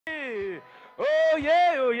Oh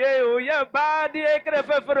yeah, body Ekere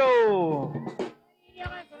fefero.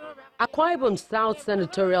 Akwa Ibom South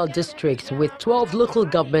Senatorial District, with 12 local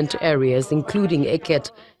government areas, including Ekere,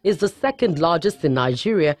 is the second largest in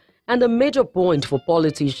Nigeria and a major point for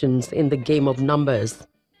politicians in the game of numbers.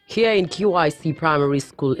 Here in QIC Primary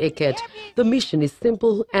School, Ekere, the mission is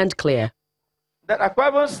simple and clear. That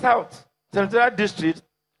Akwa Ibom South Senatorial District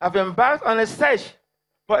have embarked on a search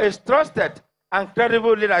for a trusted and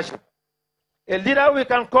credible leadership. A leader we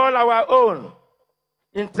can call our own.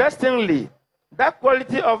 Interestingly, that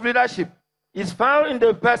quality of leadership is found in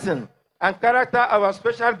the person and character of our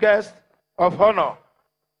special guest of honor,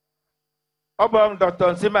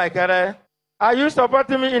 Dr. Nsima Ekere. Are you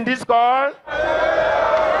supporting me in this call? Do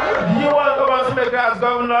you want Nsima Ekere as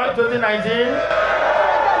governor in 2019?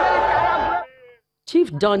 Chief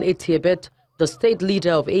Don Etiebet, the state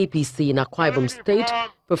leader of APC in Akwa Ibom State,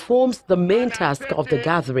 performs the main task of the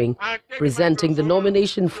gathering, presenting the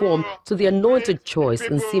nomination form to the anointed choice,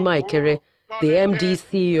 Nsima Ekere, the MD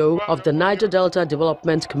CEO of the Niger Delta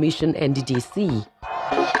Development Commission, NDDC.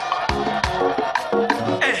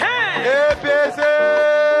 APC!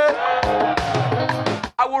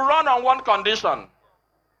 I will run on one condition.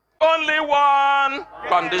 Only one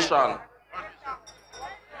condition.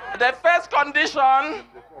 The first condition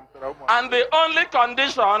and the only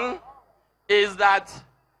condition is that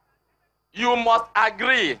you must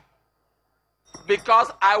agree,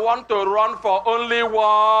 because I want to run for only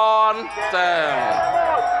one term.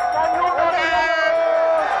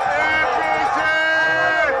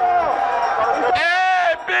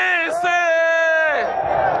 APC!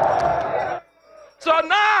 So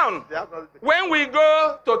now, when we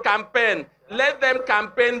go to campaign, let them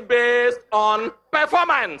campaign based on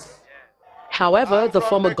performance. However, the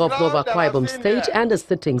former governor of Akwa Ibom State and a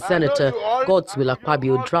sitting senator, Godswill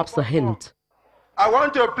Akpabio, drops a hint. I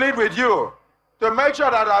want to plead with you to make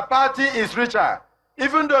sure that our party is richer.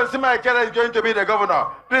 Even though Nsima Ekere is going to be the governor,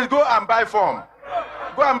 please go and buy form.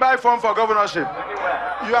 Go and buy form for governorship.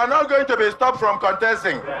 You are not going to be stopped from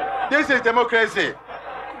contesting. This is democracy.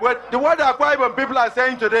 What the Akwa Ibom people are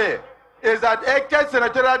saying today is that Ekere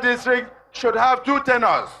Senatorial District should have 2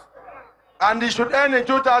 tenures, and it should end in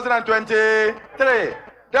 2023.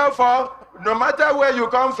 Therefore, no matter where you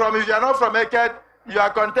come from, if you are not from Ekere, you are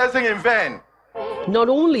contesting in vain. Not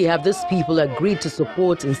only have these people agreed to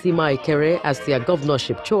support Nsima Ekere as their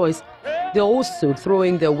governorship choice, they're also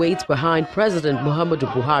throwing their weight behind President Muhammadu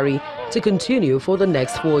Buhari to continue for the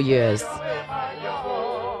next 4 years.